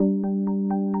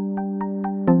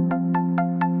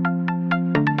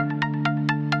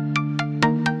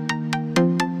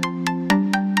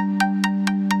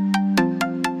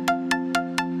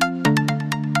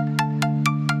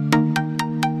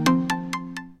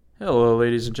Hello,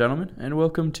 ladies and gentlemen, and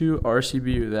welcome to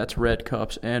RCBU. That's Red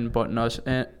Cups and Button Us,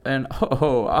 and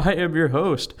ho, I am your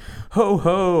host. Ho,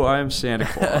 ho, I am Santa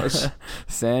Claus.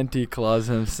 Santa Claus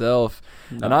himself.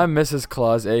 No. And I'm Mrs.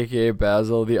 Claus, a.k.a.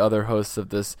 Basil, the other host of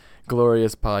this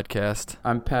glorious podcast.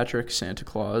 I'm Patrick Santa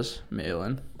Claus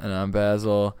Malin. And I'm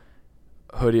Basil,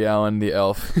 Hoodie Allen, the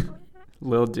elf.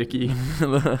 Lil Dicky.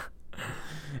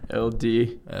 LD.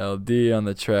 LD on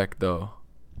the track, though.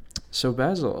 So,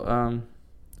 Basil,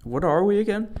 what are we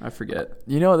again? I forget.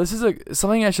 You know, this is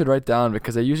something I should write down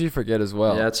because I usually forget as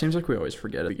well. Yeah, it seems like we always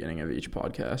forget at the beginning of each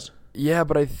podcast. Yeah,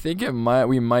 but I think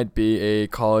we might be a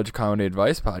college comedy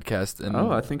advice podcast. And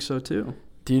I think so too.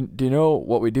 Do you know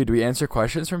what we do? Do we answer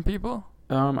questions from people?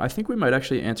 I think we might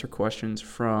actually answer questions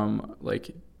from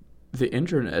like the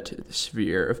internet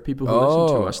sphere of people who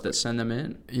listen to us that send them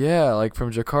in. Yeah, like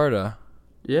from Jakarta.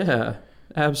 Yeah,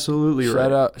 absolutely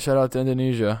Shout right. Shout out to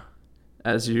Indonesia.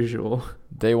 As usual.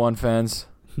 Day one fans.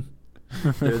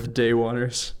 They're the day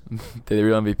oneers. They're the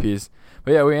real MVPs.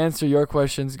 But yeah, we answer your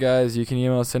questions, guys. You can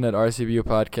email us in at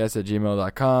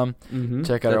rcbupodcast@gmail.com. Mm-hmm.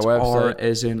 Check out That's our website. R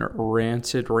as in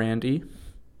Rancid Randy.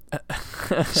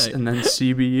 And then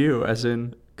CBU as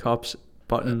in Cups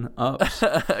Button Ups.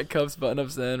 Cups, Button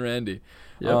Ups, and Randy.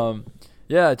 Yep.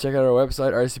 Yeah, check out our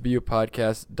website,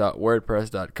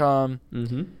 rcbupodcast.wordpress.com.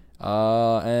 Mm-hmm.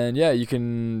 And yeah, you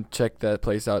can check that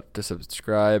place out to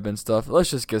subscribe and stuff. Let's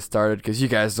just get started because you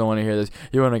guys don't want to hear this.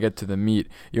 You want to get to the meat.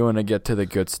 You want to get to the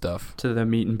good stuff. To the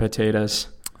meat and potatoes.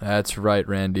 That's right,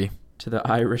 Randy. To the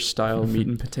Irish style meat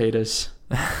and potatoes.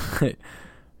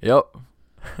 Yep.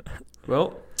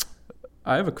 Well,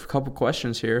 I have a couple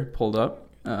questions here pulled up.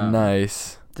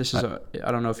 Nice. This is I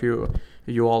don't know if you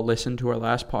all listened to our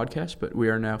last podcast, but we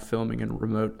are now filming in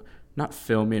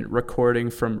recording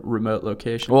from remote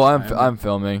locations. Well, I'm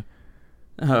filming.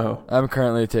 Oh. I'm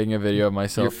currently taking a video of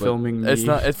myself. You're filming me.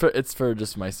 It's for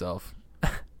just myself.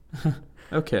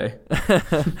 Okay.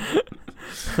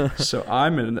 So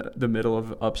I'm in the middle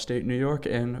of upstate New York,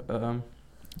 and I'm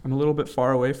a little bit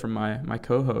far away from my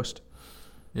co-host.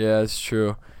 Yeah, it's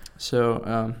true.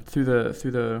 So through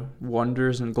the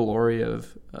wonders and glory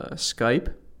of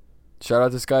Skype. Shout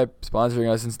out to Skype sponsoring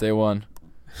us since day one.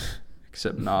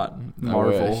 Except not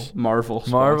Marvel.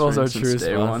 Marvel's our true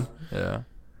day one. Yeah.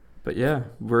 But yeah,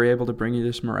 we're able to bring you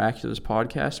this miraculous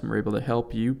podcast, and we're able to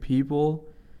help you people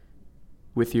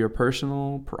with your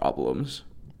personal problems.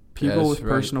 People with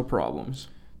personal problems.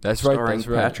 That's right. Starring That's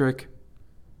right. Patrick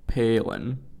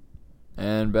Palin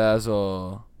and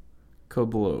Basil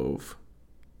Kablowski.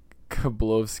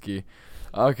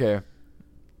 Okay.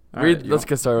 Right, let's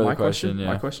get started with the question.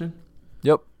 My question?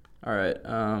 Yep. All right.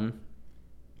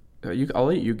 I'll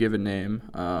let you give a name.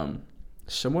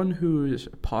 Someone who is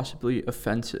possibly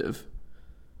offensive.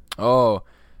 Oh,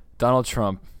 Donald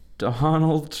Trump.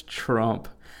 Donald Trump.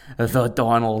 The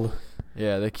Donald.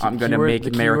 Yeah, I'm going to make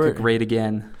America great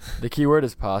again. The key word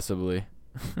is possibly.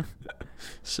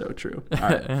 So true. All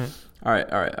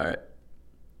right.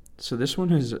 So this one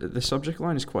the subject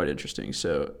line is quite interesting.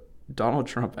 So Donald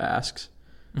Trump asks,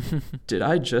 did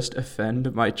I just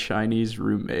offend my Chinese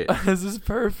roommate? This is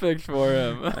perfect for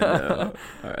him. I know.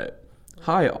 All right.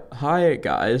 Hi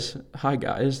guys. Hi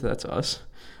guys. That's us.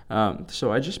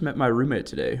 So I just met my roommate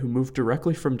today, who moved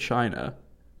directly from China.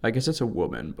 I guess it's a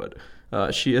woman, but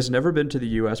she has never been to the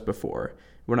U.S. before.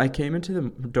 When I came into the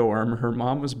dorm, her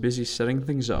mom was busy setting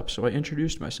things up, so I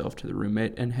introduced myself to the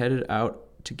roommate and headed out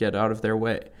to get out of their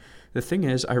way. The thing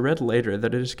is, I read later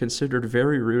that it is considered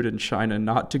very rude in China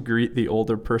not to greet the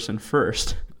older person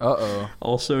first. Uh-oh.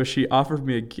 Also, she offered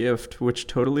me a gift, which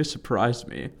totally surprised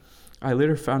me. I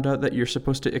later found out that you're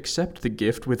supposed to accept the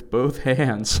gift with both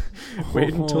hands.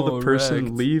 Wait until the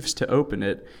person leaves to open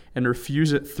it and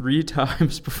refuse it 3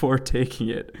 times before taking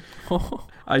it.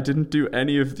 I didn't do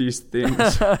any of these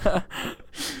things.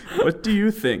 What do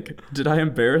you think? Did I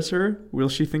embarrass her? Will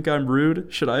she think I'm rude?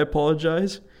 Should I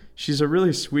apologize? She's a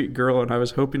really sweet girl, and I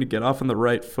was hoping to get off on the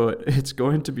right foot. It's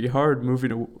going to be hard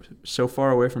moving so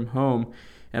far away from home,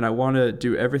 and I want to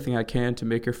do everything I can to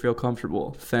make her feel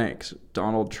comfortable. Thanks,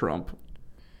 Donald Trump.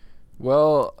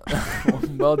 Well,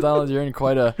 Donald, you're in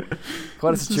quite a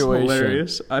situation. This is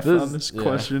hilarious. I found this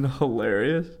question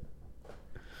hilarious.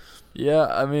 Yeah,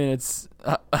 I mean it's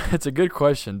a good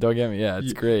question. Don't get me. Yeah,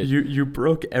 it's great. You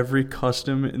broke every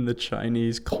custom in the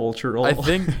Chinese cultural. I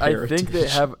think heritage. they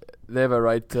have a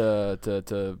right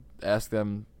to ask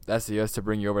the U.S. to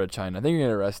bring you over to China. I think you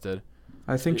get arrested.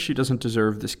 I think she doesn't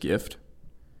deserve this gift.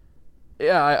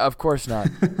 Yeah, of course not.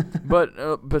 but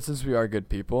since we are good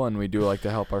people and we do like to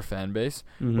help our fan base,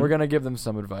 we're gonna give them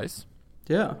some advice.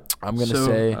 Yeah. I'm gonna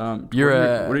say what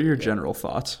are your general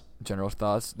thoughts? general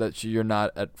thoughts that you're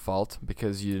not at fault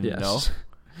because you didn't know.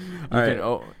 All right.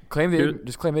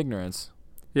 Just claim ignorance.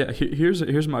 Yeah.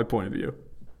 Here's my point of view.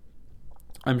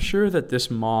 I'm sure that this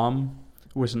mom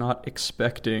was not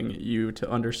expecting you to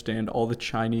understand all the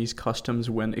Chinese customs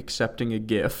when accepting a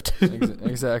gift.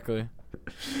 Exactly.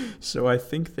 So I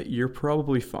think that you're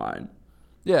probably fine.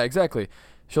 Yeah, exactly.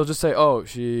 She'll just say, "Oh,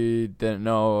 she didn't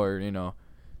know," or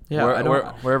Yeah,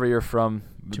 wherever you're from.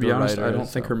 To be honest, I don't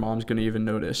think her mom's gonna even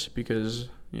notice because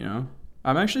I'm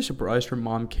actually surprised her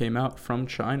mom came out from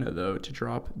China though to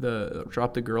drop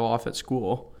the girl off at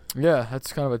school. Yeah,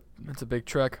 that's a big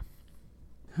trek.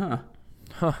 Huh.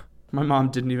 My mom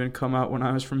didn't even come out when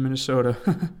I was from Minnesota.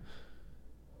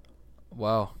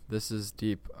 Wow, this is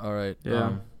deep. All right.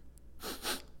 Yeah.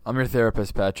 I'm your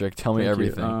therapist, Patrick. Tell me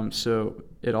everything. So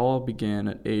it all began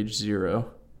at age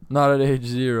 0. Not at age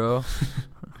 0.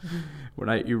 When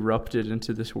I erupted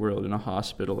into this world in a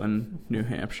hospital in New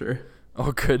Hampshire.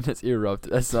 Oh goodness,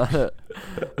 erupted. That's not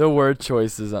the word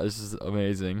choice is just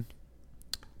amazing.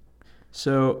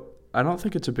 So I don't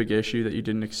think it's a big issue that you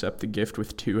didn't accept the gift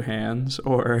with 2 hands,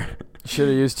 or should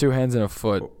have used 2 hands and a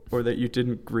foot, or that you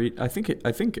didn't greet. I think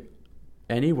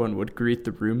anyone would greet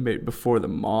the roommate before the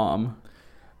mom.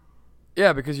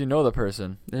 Yeah, because you know the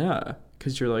person. Yeah,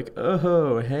 because you're like,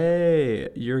 oh, hey,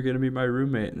 you're gonna be my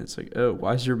roommate, and it's like, oh,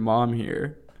 why is your mom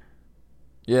here?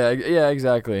 Yeah,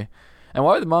 exactly. And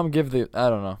why would the mom give the? I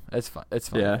don't know. It's fine.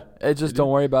 Yeah. Don't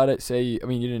worry about it. You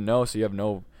didn't know, so you have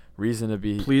no reason to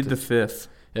be. Plead the fifth.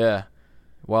 Yeah,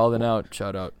 wilding out.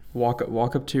 Shout out.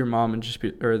 Walk up to your mom and just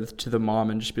be, or to the mom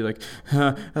and just be like,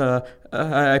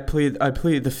 I plead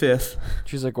the fifth.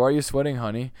 She's like, why are you sweating,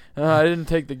 honey? I didn't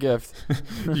take the gift.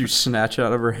 You snatch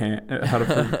out of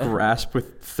her grasp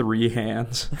with 3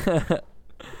 hands.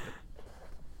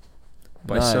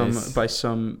 By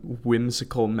some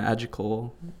whimsical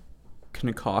magical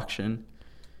concoction.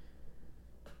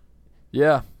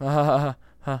 Yeah.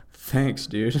 Thanks,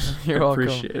 dude. You're welcome.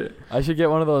 Appreciate it. I should get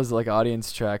one of those like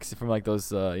audience tracks from like those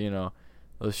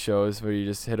those shows where you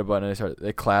just hit a button and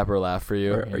they clap or laugh for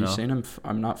you. Are you saying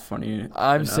I'm not funny?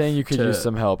 I'm saying you could use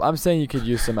some help. I'm saying you could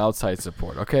use some outside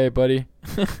support. Okay, buddy.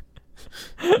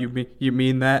 You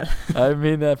mean that? I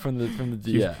mean that from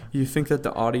the yeah. You think that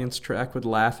the audience track would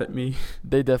laugh at me?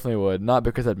 They definitely would. Not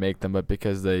because I'd make them, but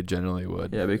because they generally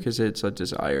would. Yeah, because it's a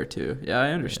desire to. Yeah, I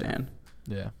understand.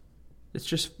 Yeah. It's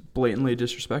just blatantly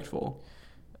disrespectful.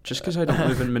 Just because I don't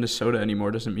live in Minnesota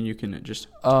anymore doesn't mean you can just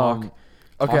talk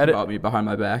about me behind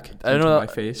my back, my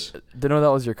face. Didn't know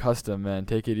that was your custom, man.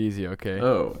 Take it easy, okay?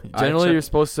 Oh. Generally, you're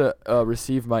supposed to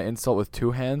receive my insult with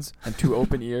 2 hands and 2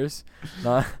 open ears.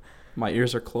 Not. My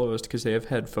ears are closed because they have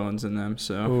headphones in them,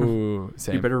 so ooh,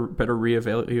 same. You better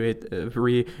reevaluate,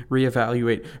 Iggy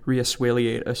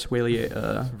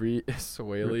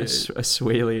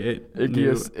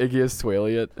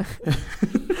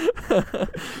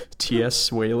T.S.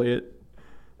 Swaliot.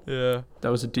 Yeah. That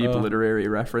was a deep literary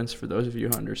reference for those of you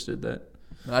who understood that.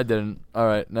 I didn't. All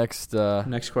right, next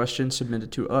question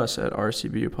submitted to us at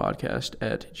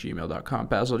rcbupodcast@gmail.com.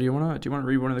 Basil, do you want to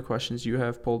read one of the questions you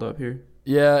have pulled up here?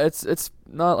 Yeah, it's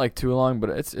not like too long, but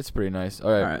it's pretty nice.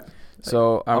 All right.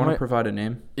 So I want to provide a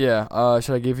name. Yeah.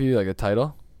 Should I give you like a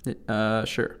title?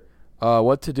 Sure.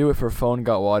 What to do if her phone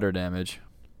got water damage?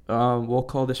 We'll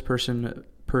call this person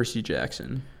Percy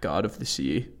Jackson, God of the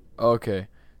Sea. Okay.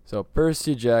 So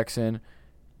Percy Jackson,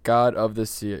 God of the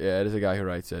Sea. Yeah, it is a guy who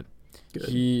writes it.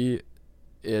 Good.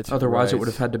 Otherwise, it would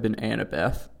have had to have been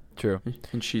Annabeth. True.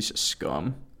 And she's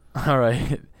scum. All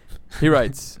right. He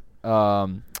writes,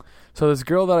 so this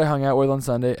girl that I hung out with on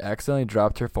Sunday accidentally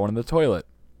dropped her phone in the toilet,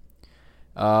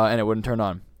 and it wouldn't turn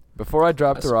on. Before I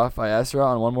dropped her off, I asked her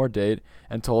out on one more date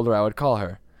and told her I would call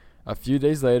her. A few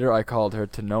days later, I called her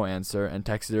to no answer and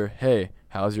texted her, hey,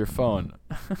 how's your phone?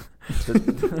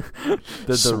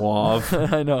 Suave.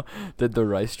 I know. Did the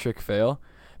rice trick fail?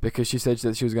 Because she said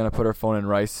that she was going to put her phone in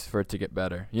rice for it to get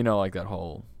better. You know, like that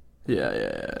whole...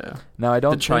 Yeah. Now, I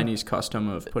don't The Chinese custom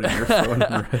of putting your phone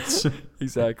in rice.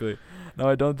 Exactly. No,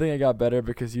 I don't think I got better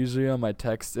because usually on my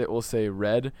text it will say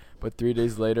red, but 3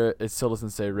 days later it still doesn't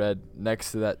say red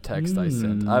next to that text I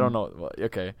sent. I don't know. Well,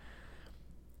 okay.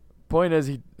 Point is,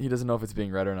 he doesn't know if it's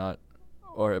being read or not,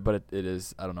 but it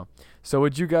is. I don't know. So what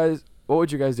would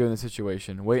you guys do in this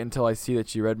situation? Wait until I see that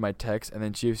she read my text and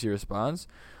then see if she responds?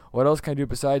 What else can I do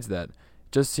besides that?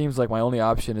 Just seems like my only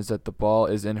option is that the ball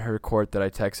is in her court, that I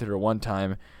texted her one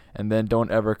time and then don't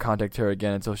ever contact her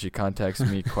again until she contacts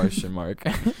me, ?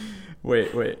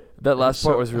 Wait. That last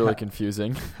part was really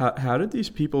confusing. How did these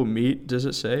people meet? Does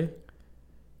it say?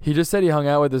 He just said he hung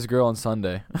out with this girl on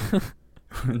Sunday.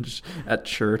 At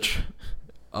church.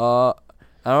 I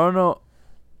don't know.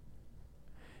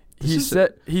 He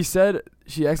said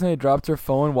she accidentally dropped her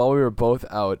phone while we were both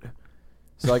out.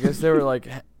 So I guess they were like,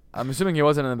 I'm assuming he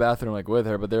wasn't in the bathroom like with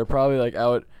her, but they were probably like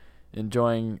out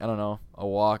enjoying, I don't know, a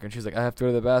walk, and she's like, I have to go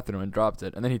to the bathroom, and dropped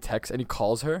it. And then he texts and he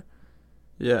calls her.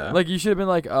 Yeah. Like, you should have been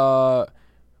like,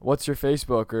 what's your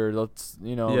Facebook, or let's,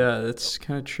 Yeah, that's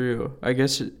kind of true. I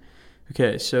guess.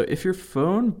 Okay, so if your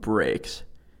phone breaks,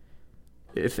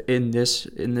 if in this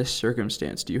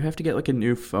circumstance, do you have to get like a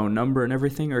new phone number and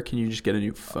everything, or can you just get a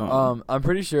new phone? I'm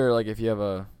pretty sure like if you have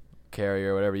a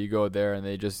carrier or whatever, you go there and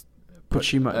they just. But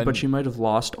she might have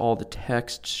lost all the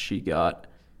texts she got.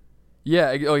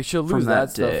 Yeah, she'll lose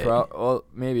that day. stuff. Well,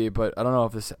 maybe, but I don't know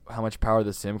if how much power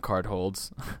the SIM card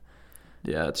holds.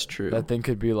 Yeah, that's true. That thing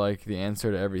could be like the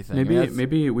answer to everything.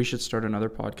 Maybe we should start another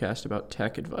podcast about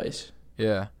tech advice.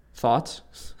 Yeah. Thoughts?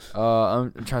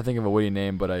 I'm trying to think of a witty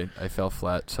name, but I fell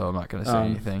flat, so I'm not gonna say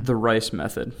anything. The Rice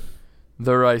Method.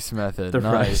 The Rice Method. The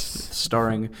nice. Rice,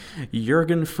 starring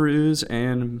Jürgen Fruz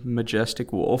and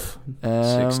Majestic Wolf,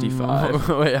 65.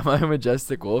 Wait, am I a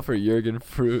Majestic Wolf or Jürgen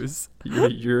Fruz?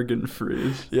 Jürgen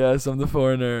Fruz. Yes, I'm the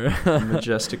foreigner.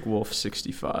 Majestic Wolf,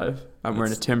 65. I'm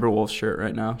wearing a Timberwolves shirt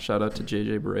right now. Shout out to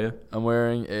JJ Barea. I'm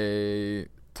wearing a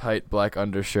tight black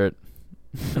undershirt.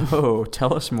 Oh,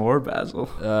 tell us more, Basil.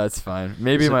 It's fine.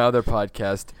 Maybe my other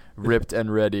podcast, Ripped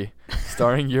and Ready,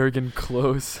 starring Jürgen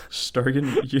Klose.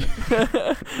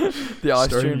 The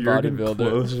Austrian bodybuilder.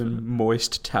 Klose and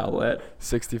moist towelette.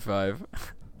 65.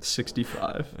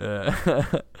 65.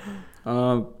 Yeah.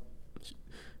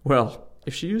 Well,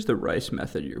 if she used the Rice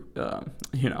Method,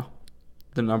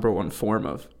 the number one form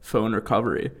of phone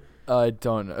recovery. I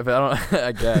don't.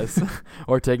 I guess,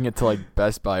 or taking it to like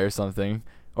Best Buy or something.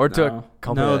 Or to a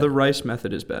company. No, the Rice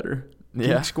Method is better.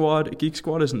 Yeah. Geek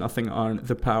Squad is nothing on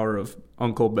the power of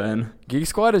Uncle Ben. Geek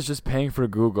Squad is just paying for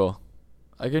Google.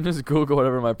 I can just Google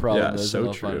whatever my problem is. Yeah,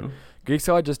 so true. Geek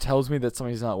Squad just tells me that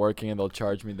something's not working and they'll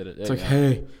charge me that it's like,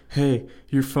 hey,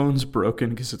 your phone's broken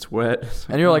because it's wet. It's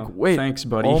and you're like, wait, thanks,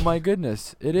 buddy. Oh my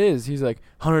goodness, it is. He's like,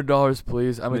 $100,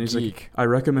 please. I'm a geek. Like, I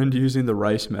recommend using the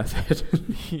Rice Method.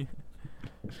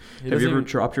 Have you ever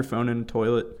dropped your phone in a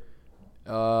toilet?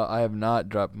 I have not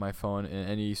dropped my phone in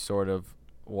any sort of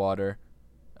water.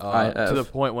 To the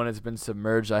point when it's been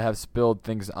submerged, I have spilled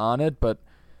things on it, but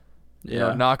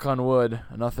knock on wood,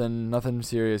 nothing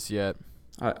serious yet.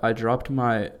 I dropped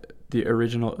the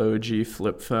original OG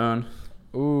flip phone.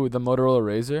 Ooh, the Motorola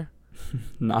Razr?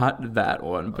 Not that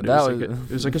one, but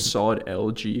it was like a solid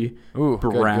LG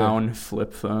brown good.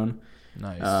 Flip phone.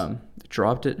 Nice.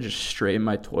 Dropped it just straight in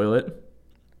my toilet.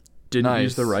 Didn't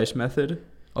use the Rice Method.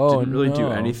 Didn't really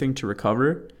do anything to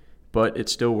recover, but it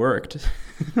still worked.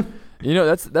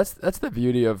 That's the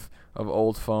beauty of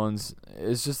old phones.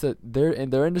 It's just that they're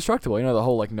indestructible. The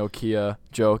whole like Nokia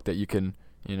joke that you can,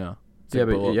 but you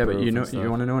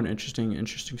want to know an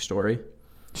interesting story?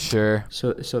 Sure.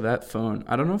 So that phone,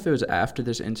 I don't know if it was after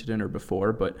this incident or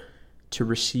before, but to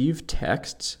receive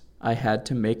texts, I had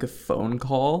to make a phone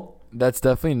call. That's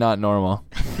definitely not normal.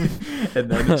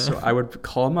 And then so I would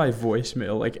call my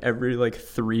voicemail like every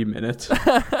 3 minutes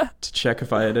to check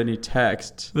if I had any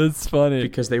texts. That's funny.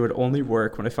 Because they would only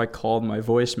work if I called my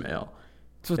voicemail.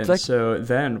 So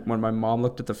then when my mom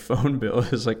looked at the phone bill,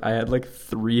 it was like I had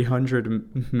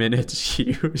 300 minutes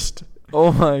used.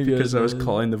 Oh my god! Because I was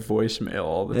calling the voicemail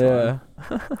all the time.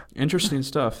 Yeah. Interesting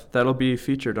stuff. That'll be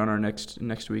featured on our next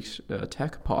week's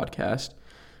tech podcast.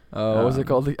 What was it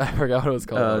called? I forgot what it was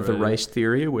called. The Rice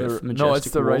Theory with Majestic No, it's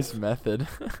the Wolf. Rice Method.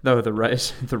 No, the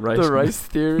Rice. The Rice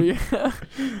Theory.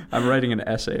 I'm writing an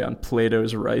essay on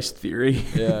Plato's Rice Theory.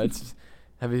 Yeah,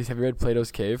 Have you read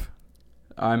Plato's Cave?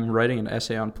 I'm writing an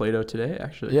essay on Plato today,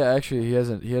 actually. Yeah, actually,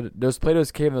 there's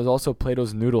Plato's Cave and there's also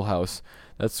Plato's Noodle House.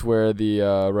 That's where the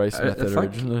Rice Method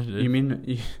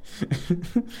originated.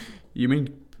 You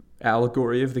mean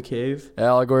Allegory of the Cave?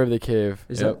 Allegory of the Cave.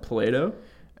 Is that Plato?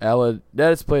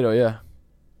 It's Plato, yeah.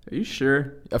 Are you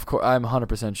sure? Of course, I'm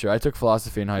 100% sure. I took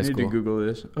philosophy in high school. I need to Google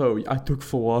this. Oh, I took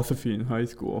philosophy in high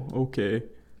school. Okay.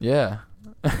 Yeah.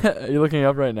 Are you looking it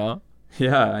up right now?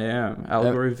 Yeah, I am.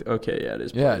 Allegory of... Okay, yeah, it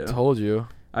is Plato. Yeah, I told you.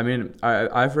 I mean,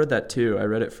 I've read that too. I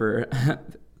read it for...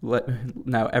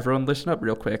 Now, everyone listen up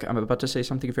real quick. I'm about to say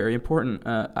something very important.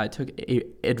 I took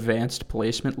advanced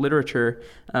placement literature.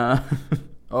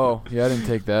 Oh, yeah, I didn't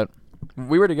take that.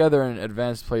 We were together in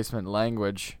advanced placement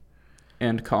language.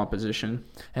 And composition.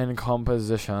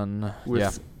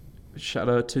 With shout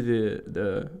out to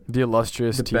the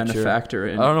illustrious teacher. Benefactor.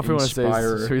 I don't know if we want to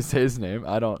say. Should we say his name?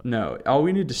 I don't. No. All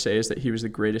we need to say is that he was the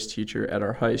greatest teacher at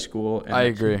our high school. And I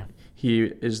agree. He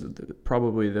is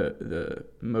probably the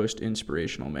most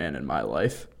inspirational man in my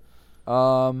life.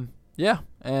 Yeah, Yeah,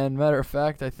 and matter of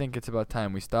fact, I think it's about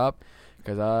time we stop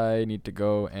because I need to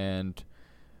go and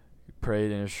pray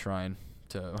in a shrine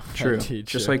to True. my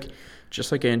teacher.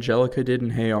 Just like Angelica did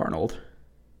in Hey Arnold.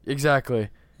 Exactly.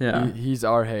 Yeah. He's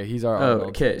our Arnold.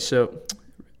 Okay, so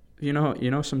you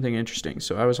know something interesting.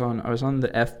 So I was on the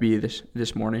FB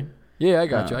this morning. Yeah, I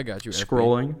got you.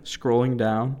 Scrolling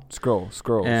down.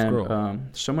 Scroll.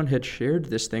 And someone had shared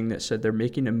this thing that said they're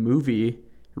making a movie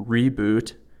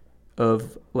reboot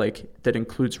of that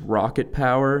includes Rocket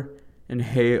Power and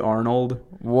Hey Arnold.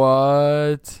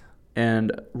 What?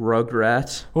 And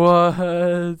Rugrats.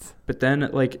 What? But then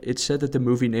it said that the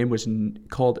movie name was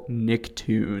called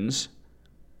Nicktoons.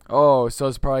 Oh, so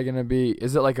it's probably gonna be.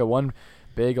 Is it like a one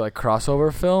big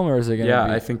crossover film, or is it gonna be? Yeah,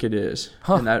 I think it is.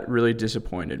 Huh. And that really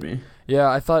disappointed me. Yeah,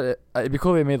 I thought it'd be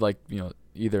cool if they made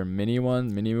either mini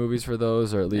movies for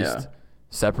those, or at least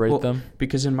separate them.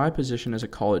 Because in my position as a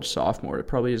college sophomore, it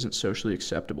probably isn't socially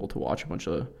acceptable to watch a bunch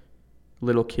of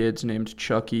little kids named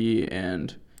Chucky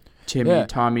and Timmy,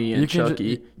 Tommy, and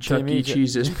Chucky. Chucky,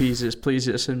 Jesus, Peases,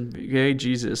 Pleases, and hey,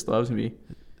 Jesus loves me.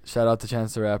 Shout out to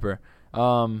Chance the Rapper.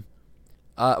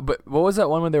 But what was that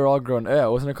one when they were all grown? Yeah,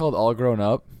 wasn't it called All Grown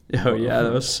Up? Oh yeah,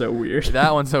 that was so weird.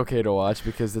 That one's okay to watch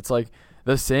because it's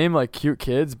the same cute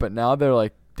kids, but now they're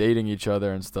dating each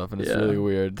other and stuff, and it's really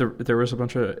weird. There was a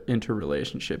bunch of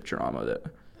interrelationship drama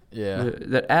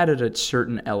that added a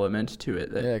certain element to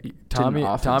it. That Tommy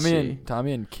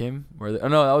and Kim were. Oh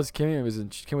no, that was Kimmy. It was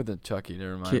Kim with the Chucky.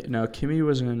 Never mind. No, Kimmy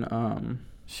was in.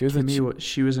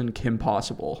 She was in Kim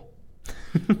Possible.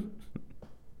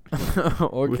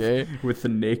 Okay. With the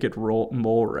naked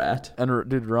mole rat. And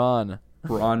did Ron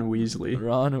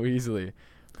Weasley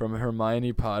from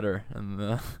Hermione Potter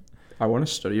and I want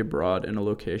to study abroad in a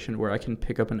location where I can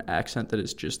pick up an accent that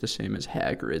is just the same as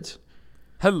Hagrid's.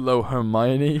 Hello,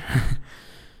 Hermione.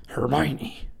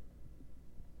 Hermione.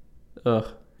 Ugh.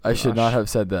 I should not have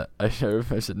said that. I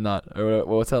should not.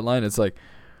 What's that line? It's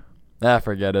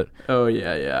forget it. Oh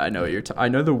yeah. I know what I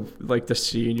know the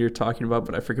scene you're talking about,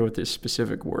 but I forget what the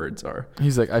specific words are.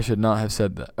 He's like, I should not have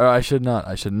said that. Or I should not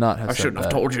have said that. I shouldn't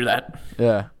have told you that.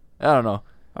 Yeah. I don't know.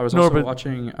 I was also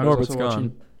watching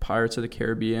Pirates of the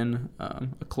Caribbean,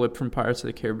 a clip from Pirates of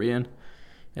the Caribbean,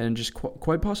 and just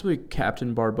quite possibly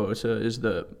Captain Barbossa is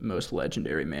the most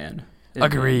legendary man.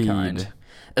 Agreed.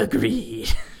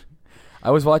 I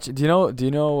was watching. Do you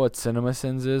know what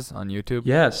CinemaSins is on YouTube?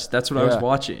 Yes, that's what I was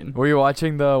watching. Were you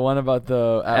watching the one about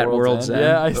the At World's End?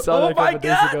 Yeah, I saw that a couple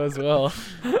days ago as well.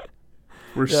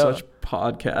 We're such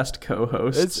podcast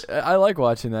co-hosts. I like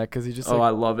watching that because he just. I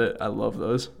love it. I love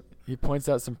those. He points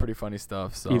out some pretty funny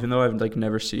stuff. So even though I've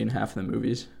never seen half the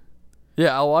movies.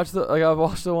 Yeah, I'll watch I've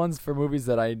watched the ones for movies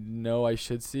that I know I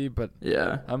should see, but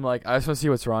I'm I just want to see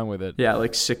what's wrong with it. Yeah,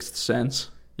 like Sixth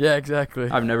Sense. Yeah, exactly.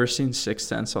 I've never seen Sixth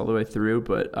Sense all the way through,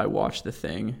 but I watched The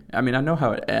Thing. I mean, I know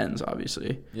how it ends,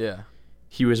 obviously. Yeah.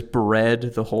 He was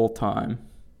bred the whole time.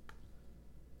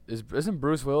 Isn't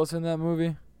Bruce Willis in that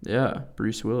movie? Yeah,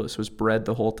 Bruce Willis was bred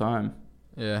the whole time.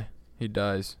 Yeah, he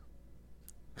dies.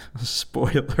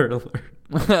 Spoiler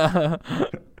alert.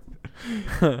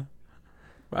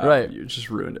 Wow, right. You just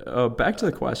ruined it. Oh, back to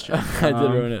the question. I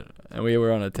did ruin it. And we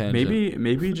were on a tangent.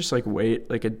 Maybe just wait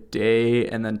a day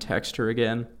and then text her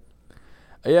again.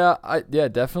 Yeah,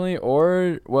 definitely.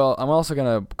 Or I'm also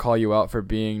gonna call you out for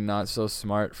being not so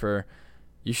smart.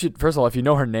 You should first of all, if you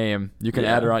know her name, you can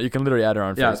add her on. You can literally add her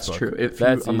on Facebook. Yeah, that's true.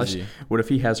 That's easy. What if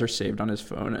he has her saved on his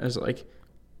phone as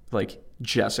like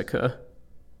Jessica?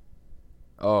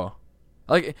 Oh.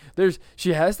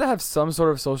 She has to have some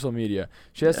sort of social media.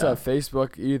 She has to have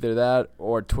Facebook, either that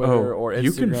or Twitter or Instagram,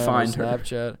 you can find or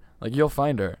Snapchat. You'll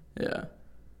find her. Yeah.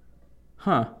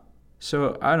 Huh.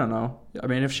 So I don't know. I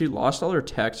mean, if she lost all her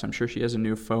texts, I'm sure she has a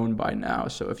new phone by now.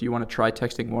 So if you want to try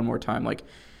texting one more time,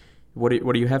 what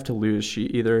do you have to lose? She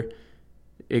either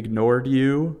ignored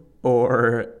you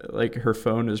or her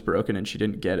phone is broken and she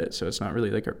didn't get it. So it's not really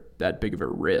that big of a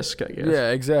risk, I guess.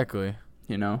 Yeah, exactly.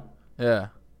 You know? Yeah.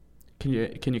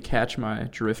 Can you catch my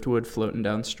driftwood floating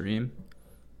downstream?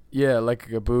 Yeah,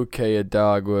 like a bouquet of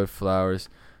dogwood flowers.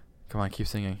 Come on, keep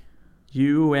singing.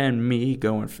 You and me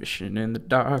going fishing in the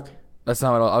dark. That's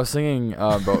not what I was singing.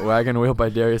 Wagon Wheel by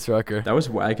Darius Rucker. That was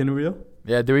Wagon Wheel?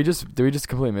 Yeah. Did we just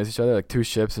completely miss each other? Two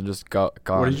ships and just gone.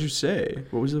 What did you say?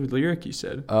 What was the lyric you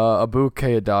said? A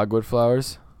bouquet of dogwood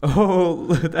flowers. Oh,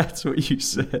 that's what you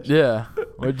said. Yeah.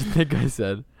 What did you think I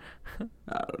said?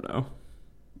 I don't know.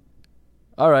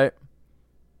 All right.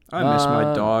 I miss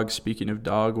my dog, speaking of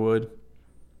dogwood.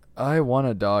 I want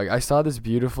a dog. I saw this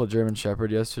beautiful German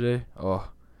Shepherd yesterday.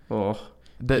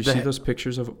 Did you see those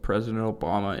pictures of President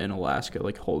Obama in Alaska,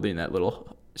 holding that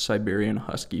little Siberian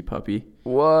Husky puppy.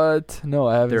 What? No,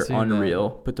 I haven't They're seen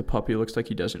unreal, but the puppy looks like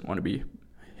he doesn't want to be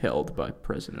held by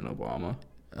President Obama.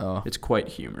 Oh. It's quite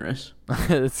humorous.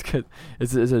 It's good.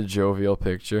 It's a jovial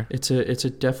picture. It's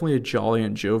definitely a jolly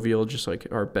and jovial, just like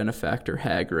our benefactor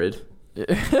Hagrid.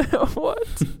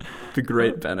 What? The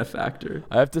great benefactor.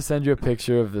 I have to send you a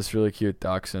picture of this really cute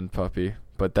dachshund puppy,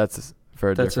 but that's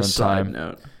for a different That's a side time.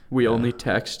 note. We only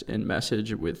text and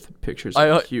message with pictures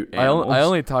of cute animals. I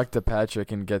only talk to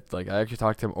Patrick and get I actually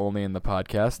talk to him only in the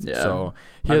podcast. Yeah. So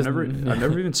I've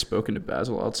never even spoken to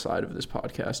Basil outside of this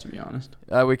podcast, to be honest.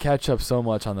 We catch up so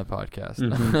much on the podcast.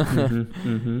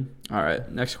 All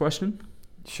right, next question.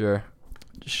 Sure.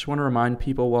 Just want to remind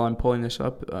people while I'm pulling this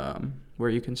up where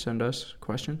you can send us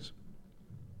questions.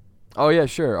 Oh yeah,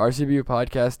 sure.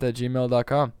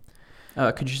 rcbupodcast@gmail.com.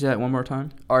 Could you say that one more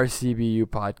time?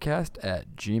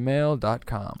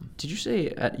 rcbupodcast@gmail.com. Did you say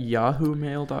at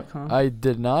yahoomail.com? I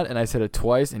did not, and I said it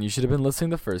twice, and you should have been listening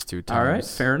the first 2 times. All right,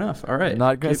 fair enough. All right. I'm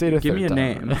not going to say it a Give third me a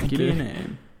time. name. Give me a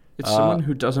name. It's someone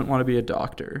who doesn't want to be a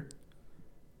doctor.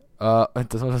 It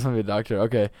doesn't want to be a doctor.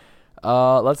 Okay.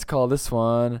 Let's call this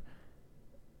one.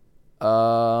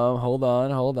 Hold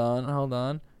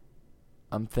on.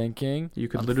 I'm thinking. You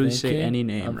could literally say any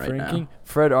name now.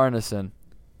 Fred Armisen.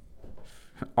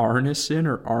 Arneson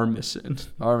or Armisen?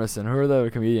 Armisen. Who are the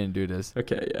comedian dude is?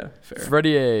 Okay, yeah, fair.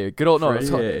 Freddie A. Good old, no,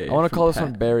 Freddie I want to call this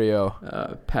one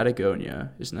Barrio.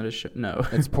 Patagonia. Isn't that a show? No.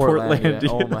 It's Portlandia.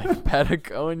 Oh my,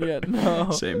 Patagonia, no.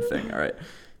 Same thing, all right.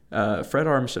 Fred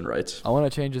Armisen writes. I want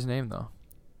to change his name, though.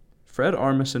 Fred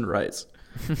Armisen writes,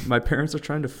 my parents are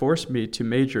trying to force me to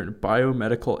major in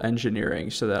biomedical engineering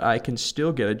so that I can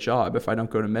still get a job if I don't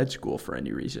go to med school for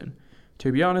any reason.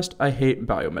 To be honest, I hate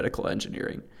biomedical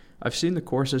engineering. I've seen the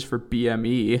courses for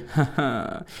BME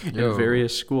in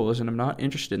various schools, and I'm not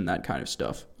interested in that kind of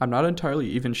stuff. I'm not entirely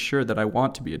even sure that I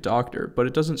want to be a doctor, but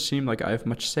it doesn't seem like I have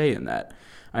much say in that.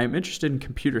 I am interested in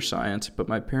computer science, but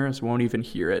my parents won't even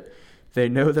hear it. They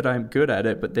know that I'm good at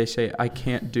it, but they say I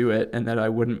can't do it and that I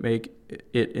wouldn't make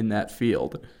it in that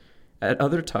field. At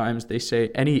other times, they say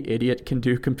any idiot can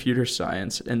do computer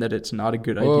science and that it's not a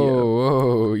good idea.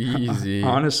 Whoa, easy.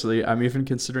 Honestly, I'm even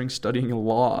considering studying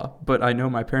law, but I know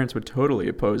my parents would totally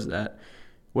oppose that.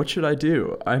 What should I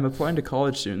do? I'm applying to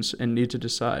college soon and need to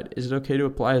decide. Is it okay to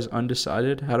apply as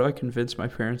undecided? How do I convince my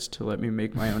parents to let me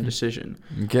make my own decision?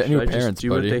 Get new parents, buddy. Should I just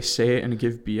do what they say and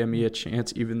give BME a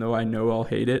chance even though I know I'll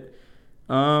hate it?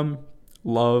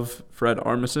 Love, Fred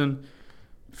Armisen.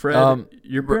 Fred,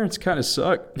 your parents kind of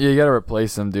suck. Yeah, you got to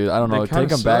replace them, dude. I don't know. Take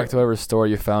them back to whatever store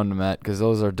you found them at because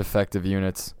those are defective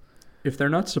units. If they're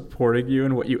not supporting you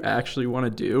in what you actually want to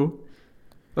do.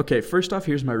 Okay, first off,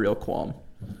 here's my real qualm.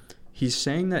 He's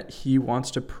saying that he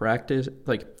wants to practice,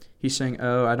 he's saying,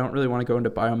 I don't really want to go into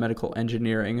biomedical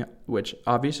engineering, which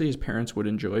obviously his parents would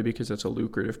enjoy because it's a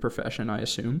lucrative profession, I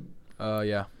assume.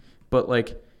 Yeah. But,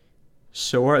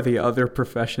 so are the other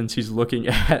professions he's looking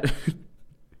at.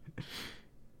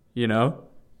 You know?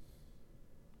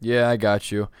 Yeah, I got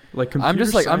you. I'm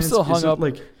still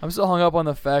hung up on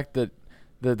the fact that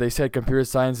they said computer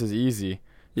science is easy.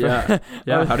 Yeah.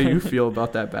 Yeah. How do you feel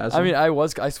about that, Basil? I mean,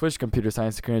 I switched computer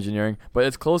science to computer engineering, but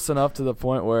it's close enough to the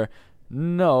point where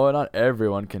no, not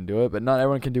everyone can do it, but not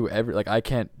everyone can do I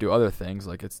can't do other things.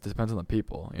 It depends on the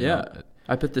people. You know?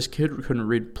 I bet this kid couldn't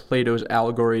read Plato's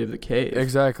Allegory of the Cave.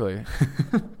 Exactly.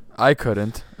 I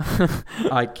couldn't.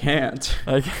 I can't.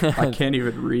 I can't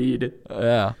even read.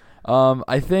 Yeah.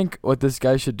 I think what this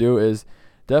guy should do is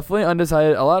definitely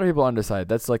undecided. A lot of people are undecided.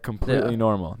 That's completely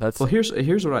normal.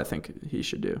 Here's what I think he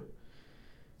should do.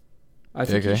 I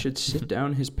think he should sit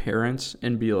down his parents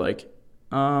and be like,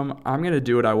 I'm going to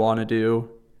do what I want to do,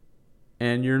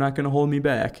 and you're not going to hold me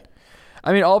back.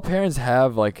 I mean, all parents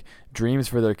have, dreams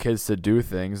for their kids to do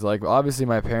things. Obviously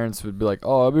my parents would be like,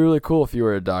 oh, it'd be really cool if you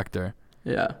were a doctor.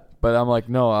 Yeah. But I'm like,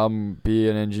 no, I'm be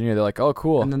an engineer. They're like, oh,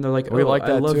 cool. And then they're like, we like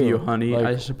that I love too. you, honey.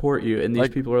 I support you. And these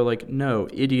people are like, no,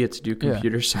 idiots do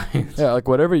computer science. Yeah,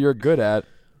 whatever you're good at,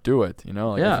 do it. You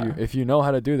know, yeah. if you know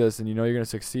how to do this and you know you're going to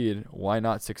succeed, why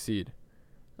not succeed?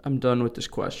 I'm done with this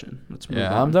question. Let's move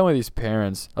on. I'm done with these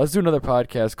parents. Let's do another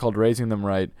podcast called Raising Them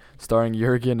Right, starring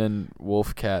Jurgen and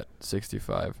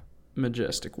Wolfcat65.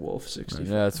 Majestic Wolf 65.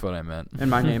 Yeah, that's what I meant.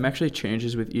 And my name actually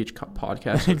changes with each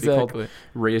podcast. It'd be called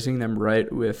Raising Them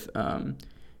Right with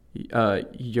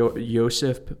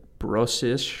Josef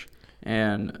Brosish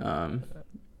and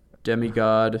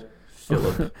Demigod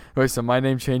Philip. Wait, so my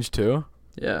name changed too?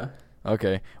 Yeah.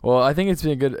 Okay. Well, I think it's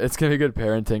gonna be a good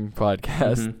parenting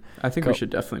podcast. Mm-hmm. I think we should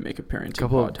definitely make a parenting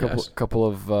podcast. Couple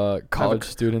of college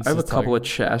students. I have a couple of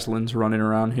Chaslins running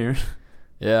around here.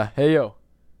 Yeah. Hey yo.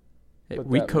 Hey,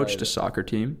 we coached a soccer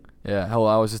team. Yeah, hell,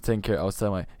 I was just taking care. I was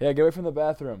telling get away from the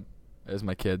bathroom. There's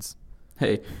my kids.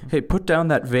 Hey, put down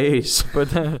that vase. But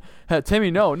then, hey,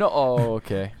 Timmy, no. Oh,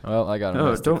 okay. Well, I got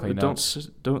a to clean up.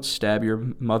 Don't stab your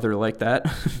mother like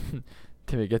that.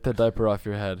 Timmy, get that diaper off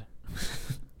your head.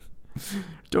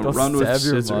 Don't run with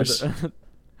scissors.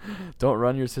 Don't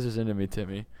run your scissors into me,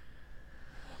 Timmy.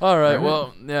 All right.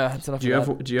 Well, yeah, that's enough. Do you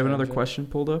have another question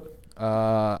pulled up?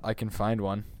 I can find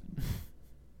one.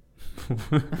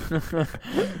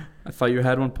 I thought you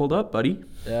had one pulled up, buddy.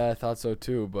 Yeah, I thought so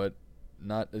too, but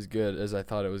not as good as I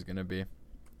thought it was gonna be.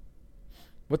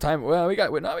 What time? Well, we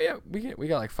got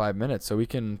like 5 minutes, so we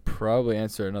can probably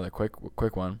answer another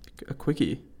quick one. A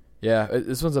quickie. Yeah,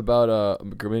 this one's about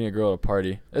meeting a girl at a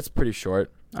party. It's pretty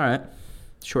short. All right,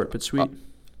 short but sweet.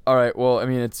 All right. Well, I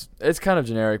mean, it's kind of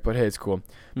generic, but hey, it's cool.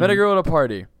 Met a girl at a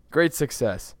party. Great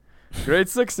success. Great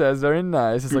success. Very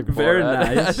nice. It's like very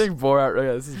Borat. nice. I think Borat.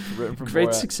 Yeah, this is written from Great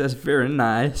Borat. success. Very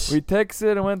nice. We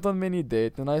texted and went on mini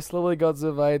date, and I slowly got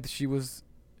the vibe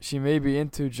she may be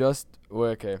into just.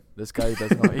 Well, okay, this guy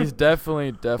doesn't know. He's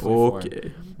definitely okay.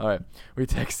 Foreign. All right. We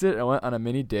texted and went on a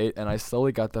mini date, and I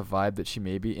slowly got the vibe that she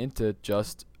may be into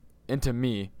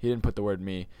me. He didn't put the word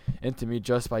me. Into me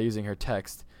just by using her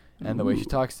text and the way she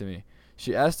talks to me.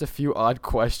 She asked a few odd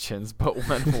questions, but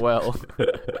went well.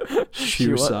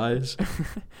 Shoe size.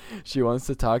 She wants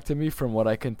to talk to me from what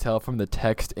I can tell from the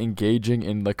text, engaging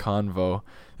in the convo.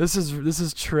 This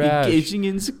is trash. Engaging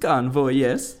in the convo,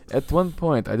 yes. At one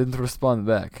point, I didn't respond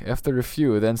back. After a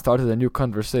few, then started a new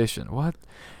conversation. What?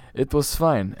 It was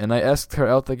fine, and I asked her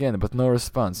out again, but no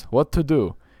response. What to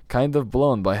do? Kind of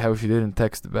blown by how she didn't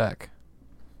text back.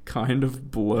 Kind of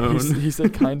blown? He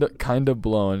said kind of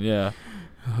blown, yeah.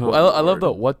 Oh, well, I love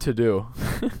the what to do.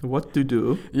 What to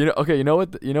do? You know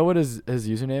what his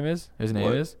username is? His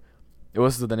name is? It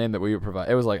was the name that we would provide.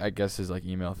 It was like, I guess, his like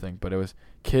email thing, but it was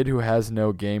Kid Who Has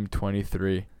No Game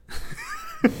 23.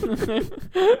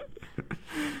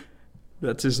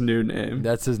 That's his new name.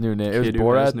 That's his new name. It was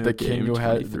Borat the King Who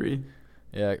Has 23.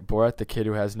 Yeah, Borat the Kid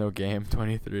Who Has No Game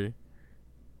 23.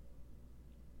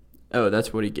 Oh,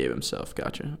 that's what he gave himself.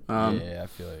 Gotcha. Yeah, I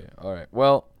feel you. All right.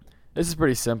 Well, this is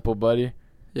pretty simple, buddy.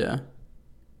 Yeah.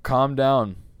 Calm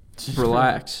down.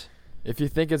 Relax. If you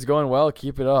think it's going well,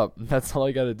 keep it up. That's all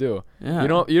you got to do. Yeah. You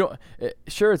don't.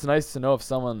 Sure, it's nice to know if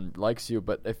someone likes you,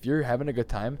 but if you're having a good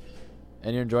time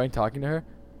and you're enjoying talking to her,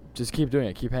 just keep doing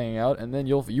it. Keep hanging out, and then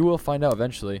you will find out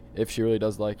eventually if she really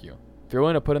does like you. If you're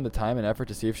willing to put in the time and effort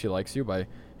to see if she likes you by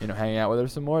hanging out with her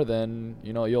some more, then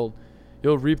you'll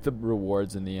reap the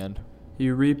rewards in the end.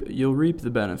 You'll reap the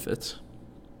benefits.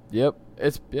 Yep.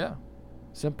 It's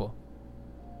simple.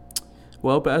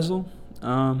 Well, Basil,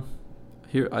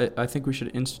 here I think we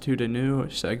should institute a new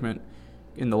segment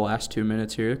in the last 2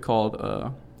 minutes here called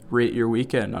Rate Your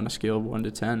Weekend on a scale of 1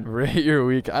 to 10. Rate your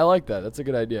week. I like that. That's a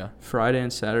good idea. Friday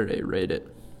and Saturday, rate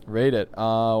it. Rate it.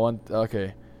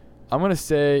 Okay. I'm gonna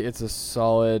say it's a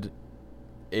solid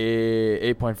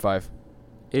 8.5.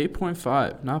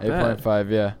 8.5, not bad. 8.5,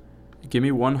 yeah. Give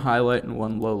me one highlight and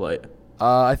one low light.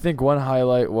 I think one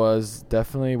highlight was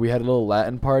definitely we had a little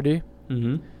Latin party.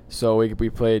 Mm-hmm. So we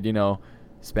played,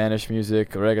 Spanish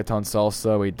music, reggaeton,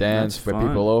 salsa. We danced with fun.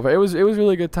 people over. It was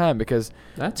really good time because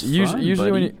that's usually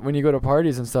buddy. when you go to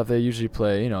parties and stuff, they usually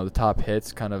play the top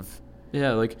hits kind of.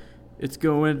 Yeah, like it's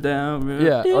going down.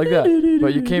 Yeah, like that.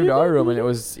 But you came to our room and it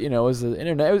was it was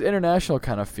international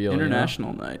kind of feel.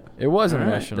 International night. It was All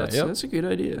international. Right, yep. That's a good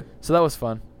idea. So that was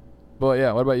fun. But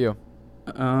yeah, what about you?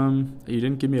 You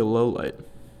didn't give me a low light.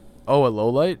 Oh, a low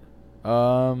light?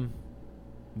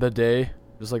 The day,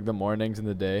 just like the mornings and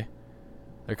the day,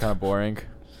 they're kind of boring.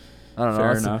 I don't know.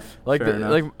 Fair enough. Like Fair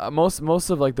enough. like most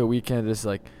of like the weekend is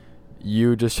like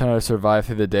you just trying to survive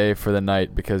through the day for the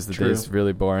night because the day is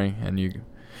really boring and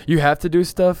you have to do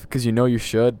stuff because you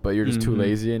should, but you're just too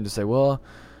lazy and just say, well,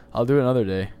 I'll do it another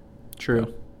day.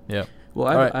 True. Yeah.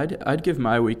 Well, I'd give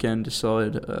my weekend a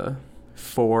solid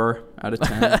 4 out of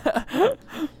 10.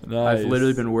 Nice. I've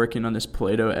literally been working on this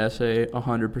Plato essay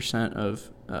 100%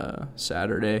 of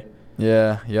Saturday.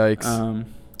 Yeah, yikes.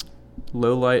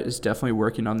 Low light is definitely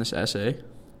working on this essay.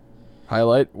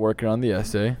 Highlight, working on the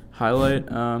essay. Highlight,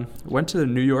 went to the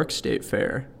New York State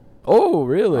Fair. Oh,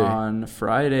 really? On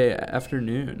Friday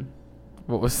afternoon.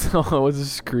 What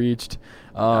was screeched?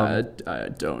 I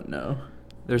don't know.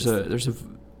 There's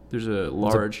a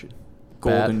large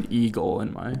golden eagle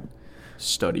in my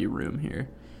study room here.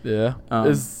 Yeah.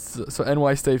 So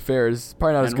NY State Fair is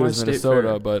probably not as good as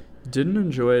Minnesota, but didn't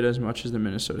enjoy it as much as the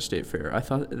Minnesota State Fair. I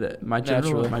thought that my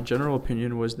general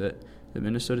opinion was that the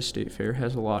Minnesota State Fair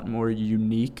has a lot more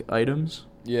unique items.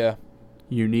 Yeah.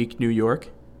 Unique New York.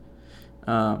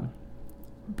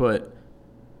 But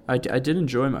I did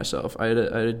enjoy myself. I had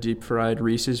a deep fried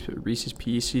Reese's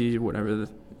Pieces, whatever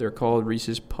they're called,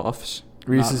 Reese's Puffs.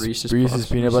 Reese's Puffs,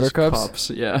 peanut butter cups? Cups.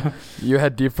 Yeah. You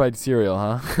had deep fried cereal,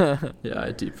 huh? Yeah, I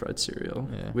had deep fried cereal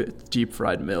Yeah. with deep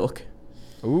fried milk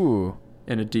Ooh.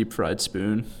 and a deep fried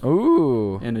spoon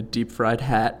Ooh. and a deep fried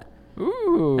hat.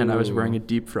 Ooh. And I was wearing a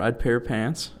deep fried pair of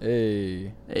pants.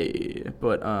 Hey.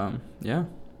 But yeah.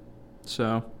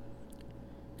 So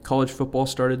college football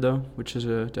started though, which is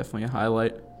definitely a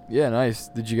highlight. Yeah, nice.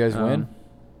 Did you guys win?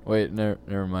 Wait,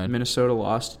 never mind. Minnesota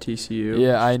lost to TCU.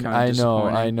 Yeah,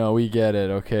 I know. We get it.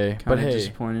 Okay, Kinda but hey,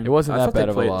 disappointing. it wasn't that bad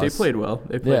of a loss. They played well.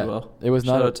 It was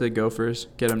Shout not. out to the Gophers.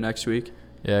 Get them next week.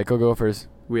 Yeah, go Gophers.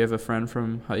 We have a friend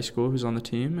from high school who's on the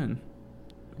team, and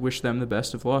wish them the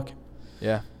best of luck.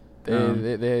 Yeah,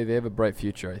 they have a bright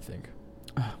future, I think.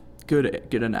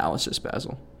 Good analysis,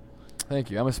 Basil.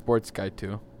 Thank you. I'm a sports guy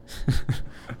too.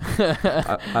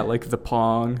 I like the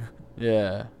pong.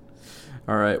 Yeah.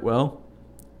 All right. Well,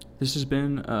 this has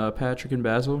been Patrick and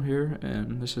Basil here,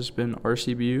 and this has been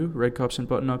RCBU, Red Cups and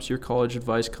Button Ups, your college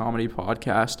advice comedy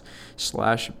podcast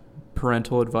 /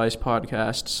 parental advice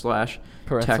podcast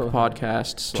 / tech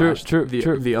podcast /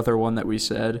 true. the other one that we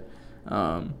said.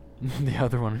 The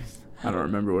other one. I don't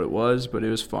remember what it was, but it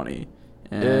was funny.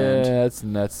 And yeah,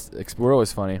 that's we're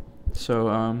always funny.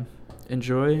 So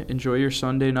enjoy your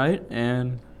Sunday night,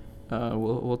 and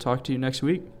we'll talk to you next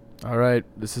week. All right,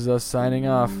 this is us signing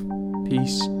off.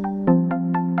 Peace.